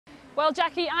Well,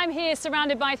 Jackie, I'm here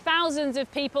surrounded by thousands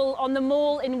of people on the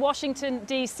Mall in Washington,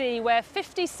 D.C., where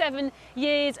 57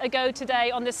 years ago today,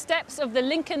 on the steps of the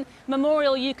Lincoln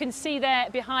Memorial you can see there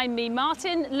behind me,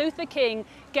 Martin Luther King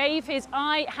gave his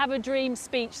I Have a Dream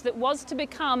speech that was to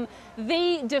become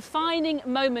the defining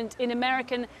moment in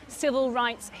American civil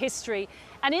rights history.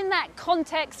 And in that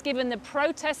context, given the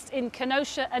protests in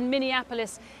Kenosha and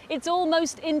Minneapolis, it's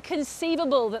almost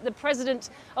inconceivable that the President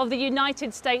of the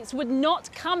United States would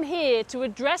not come here to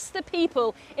address the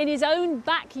people in his own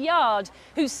backyard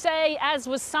who say, as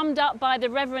was summed up by the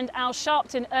Reverend Al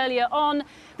Sharpton earlier on,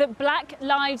 that Black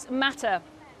lives matter.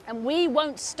 And we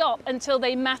won't stop until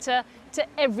they matter to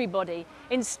everybody.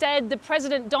 Instead, the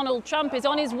President Donald Trump is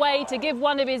on his way to give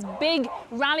one of his big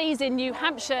rallies in New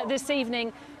Hampshire this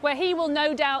evening, where he will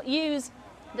no doubt use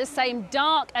the same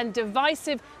dark and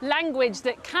divisive language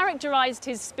that characterized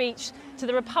his speech to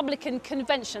the Republican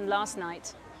convention last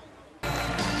night.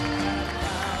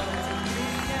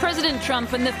 President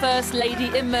Trump and the First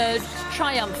Lady emerged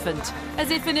triumphant, as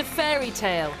if in a fairy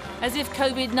tale, as if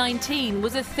COVID-19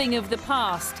 was a thing of the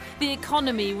past, the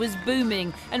economy was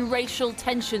booming and racial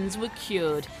tensions were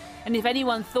cured. And if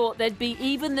anyone thought there'd be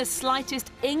even the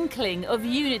slightest inkling of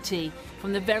unity,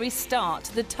 from the very start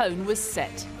the tone was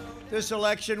set. This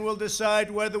election will decide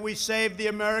whether we save the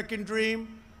American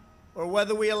dream or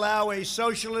whether we allow a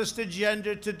socialist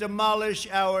agenda to demolish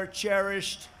our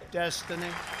cherished destiny.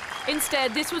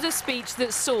 Instead, this was a speech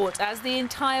that sought, as the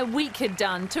entire week had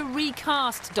done, to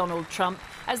recast Donald Trump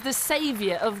as the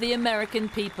saviour of the American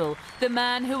people, the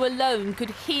man who alone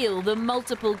could heal the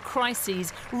multiple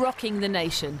crises rocking the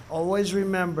nation. Always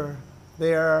remember,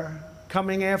 they are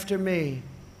coming after me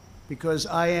because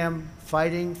I am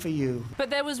fighting for you. But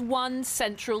there was one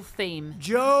central theme.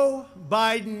 Joe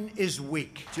Biden is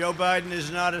weak. Joe Biden is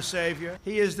not a savior.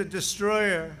 He is the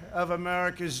destroyer of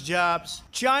America's jobs.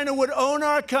 China would own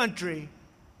our country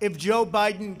if Joe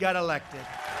Biden got elected.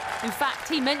 In fact,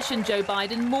 he mentioned Joe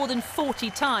Biden more than 40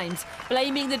 times,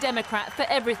 blaming the Democrat for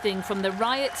everything from the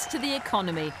riots to the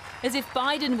economy, as if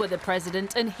Biden were the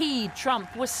president and he,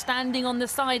 Trump, was standing on the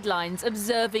sidelines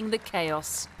observing the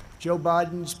chaos. Joe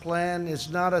Biden's plan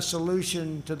is not a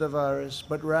solution to the virus,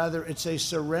 but rather it's a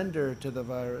surrender to the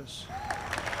virus.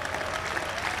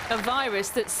 A virus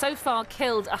that so far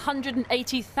killed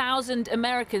 180,000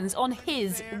 Americans on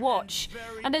his watch.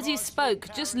 And as he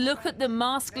spoke, just look at the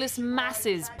maskless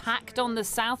masses packed on the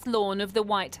south lawn of the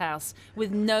White House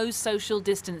with no social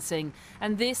distancing,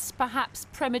 and this perhaps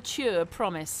premature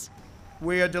promise.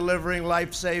 We are delivering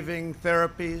life-saving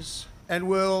therapies and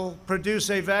will produce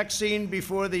a vaccine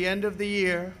before the end of the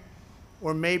year,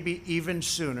 or maybe even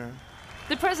sooner.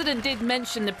 The president did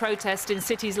mention the protest in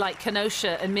cities like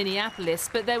Kenosha and Minneapolis,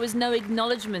 but there was no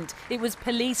acknowledgement it was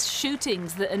police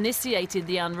shootings that initiated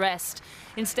the unrest.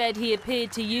 Instead, he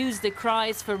appeared to use the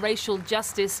cries for racial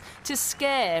justice to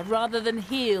scare rather than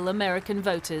heal American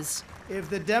voters. If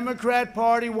the Democrat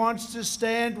Party wants to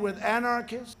stand with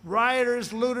anarchists,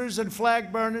 rioters, looters, and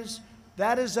flag burners,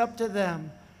 that is up to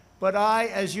them. But I,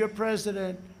 as your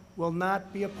president, will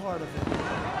not be a part of it.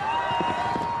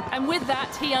 And with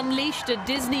that, he unleashed a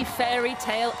Disney fairy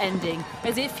tale ending,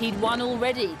 as if he'd won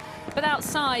already. But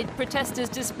outside, protesters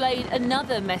displayed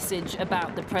another message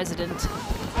about the president.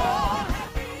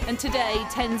 And today,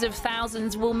 tens of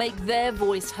thousands will make their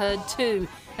voice heard too,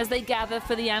 as they gather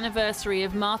for the anniversary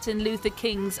of Martin Luther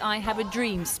King's I Have a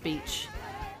Dream speech.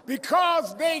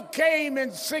 Because they came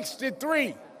in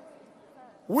 '63,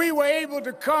 we were able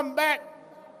to come back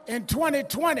in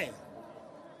 2020,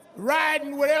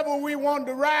 riding whatever we wanted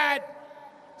to ride,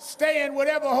 staying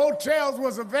whatever hotels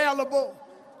was available.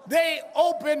 They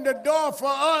opened the door for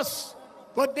us,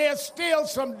 but there's still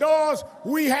some doors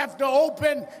we have to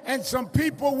open and some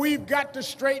people we've got to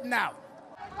straighten out.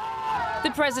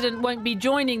 The president won't be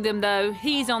joining them, though.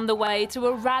 He's on the way to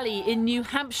a rally in New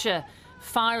Hampshire,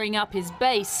 firing up his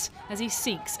base as he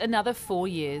seeks another 4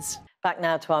 years. Back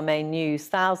now to our main news.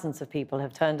 Thousands of people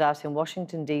have turned out in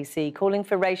Washington, D.C., calling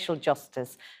for racial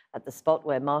justice at the spot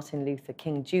where Martin Luther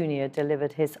King Jr.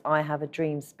 delivered his I Have a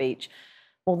Dream speech.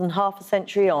 More than half a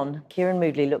century on, Kieran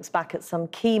Moodley looks back at some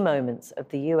key moments of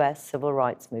the U.S. civil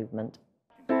rights movement.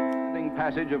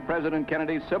 Passage of President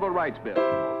Kennedy's Civil Rights Bill.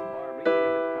 Most far-reaching of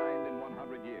its kind in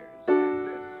 100 years. And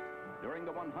this, during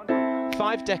the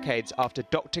 5 decades after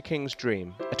Dr. King's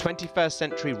dream, a 21st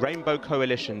century rainbow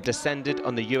coalition descended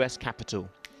on the US Capitol,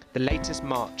 the latest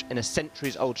march in a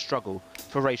centuries-old struggle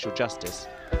for racial justice.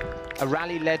 A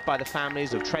rally led by the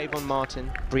families of Trayvon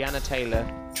Martin, Breonna Taylor,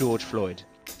 George Floyd.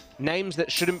 Names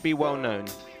that shouldn't be well known,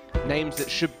 names that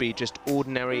should be just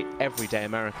ordinary, everyday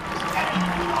Americans.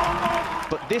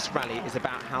 But this rally is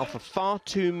about how for far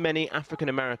too many African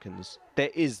Americans, there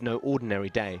is no ordinary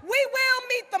day. We will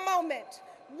meet the moment.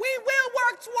 We will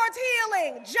work towards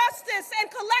healing, justice,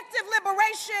 and collective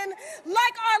liberation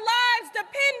like our lives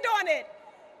depend on it,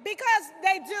 because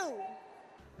they do.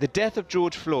 The death of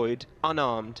George Floyd,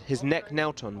 unarmed, his neck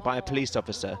knelt on by a police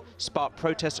officer, sparked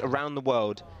protests around the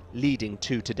world, leading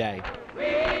to today.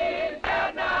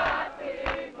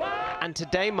 And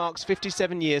today marks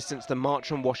 57 years since the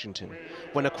March on Washington,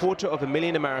 when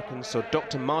 250,000 Americans saw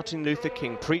Dr. Martin Luther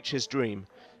King preach his dream.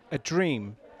 A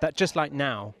dream that, just like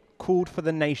now, called for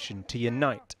the nation to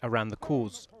unite around the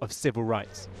cause of civil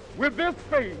rights. With this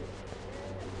faith,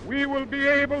 we will be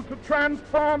able to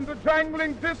transform the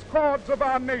jangling discords of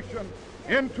our nation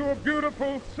into a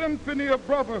beautiful symphony of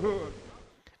brotherhood.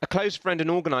 A close friend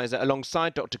and organizer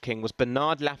alongside Dr. King was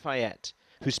Bernard Lafayette,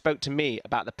 who spoke to me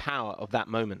about the power of that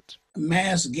moment.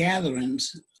 Mass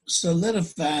gatherings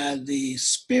solidify the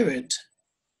spirit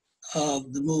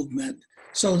of the movement.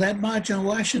 So that March on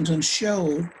Washington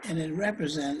showed, and it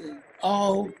represented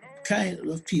all kinds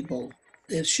of people.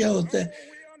 It showed that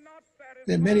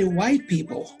many white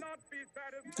people,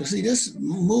 because see, this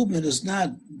movement is not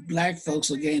black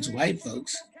folks against white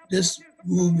folks. This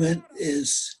movement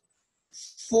is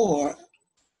for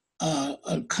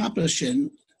accomplishing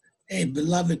a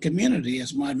beloved community,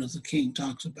 as Martin Luther King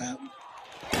talks about.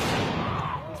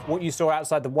 What you saw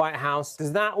outside the White House,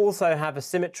 does that also have a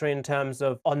symmetry in terms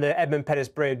of on the Edmund Pettus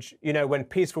Bridge, you know, when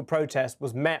peaceful protest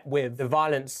was met with the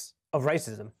violence of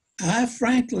racism? I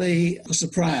frankly was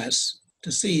surprised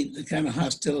to see the kind of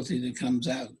hostility that comes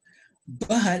out.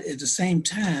 But at the same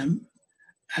time,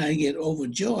 I get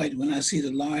overjoyed when I see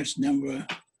the large number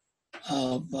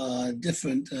of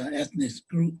different ethnic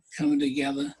groups coming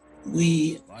together.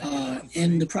 We are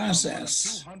in the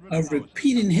process of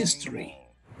repeating history.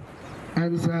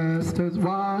 Ancestors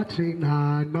watching,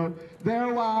 I know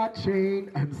they're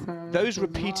watching. Those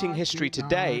repeating history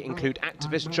today include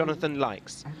activist Jonathan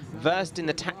Likes, versed in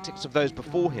the tactics of those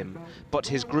before him, but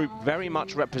his group very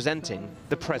much representing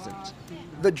the present.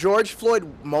 The George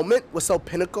Floyd moment was so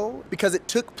pinnacle because it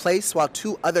took place while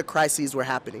two other crises were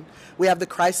happening. We have the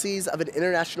crises of an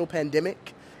international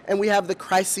pandemic, and we have the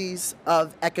crises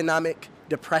of economic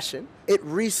depression. It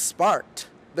re-sparked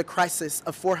the crisis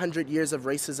of 400 years of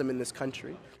racism in this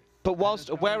country. But whilst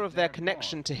aware of their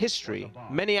connection to history,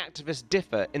 many activists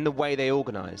differ in the way they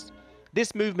organise.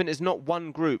 This movement is not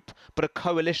one group, but a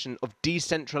coalition of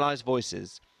decentralised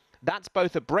voices. That's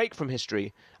both a break from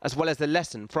history, as well as a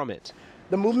lesson from it.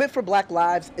 The movement for Black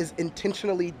Lives is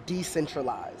intentionally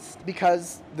decentralized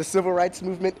because the civil rights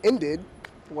movement ended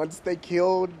once they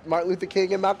killed Martin Luther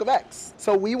King and Malcolm X.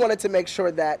 So we wanted to make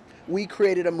sure that we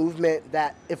created a movement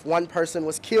that if one person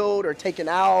was killed or taken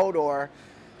out or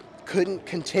couldn't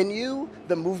continue,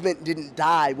 the movement didn't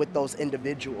die with those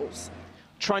individuals.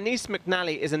 Trinice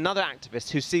McNally is another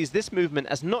activist who sees this movement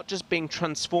as not just being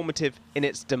transformative in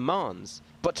its demands,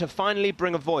 but to finally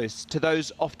bring a voice to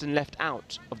those often left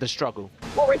out of the struggle.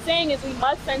 What we're saying is we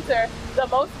must censor the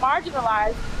most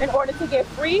marginalized in order to get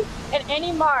free, and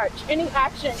any march, any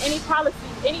action, any policy,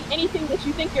 anything that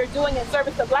you think you're doing in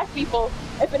service of Black people,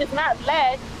 if it is not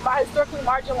led by historically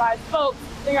marginalized folks,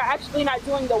 then you're actually not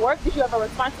doing the work that you have a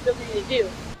responsibility to do.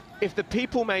 If the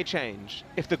people may change,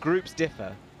 if the groups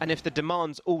differ, and if the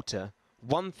demands alter,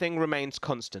 one thing remains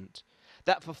constant.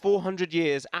 That for 400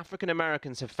 years, African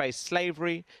Americans have faced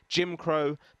slavery, Jim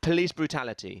Crow, police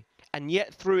brutality. And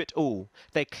yet through it all,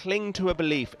 they cling to a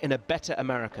belief in a better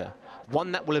America,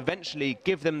 one that will eventually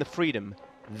give them the freedom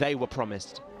they were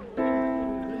promised.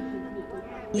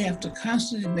 We have to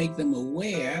constantly make them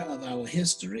aware of our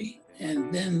history,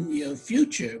 and then your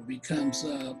future becomes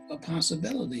a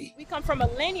possibility. We come from a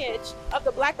lineage of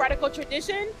the Black radical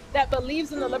tradition that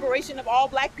believes in the liberation of all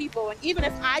Black people. And even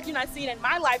if I do not see it in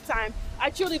my lifetime, I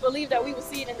truly believe that we will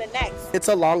see it in the next. It's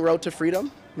a long road to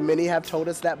freedom. Many have told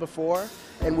us that before.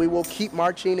 And we will keep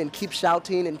marching and keep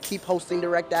shouting and keep hosting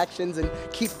direct actions and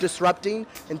keep disrupting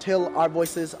until our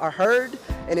voices are heard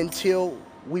and until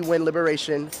we win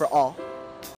liberation for all.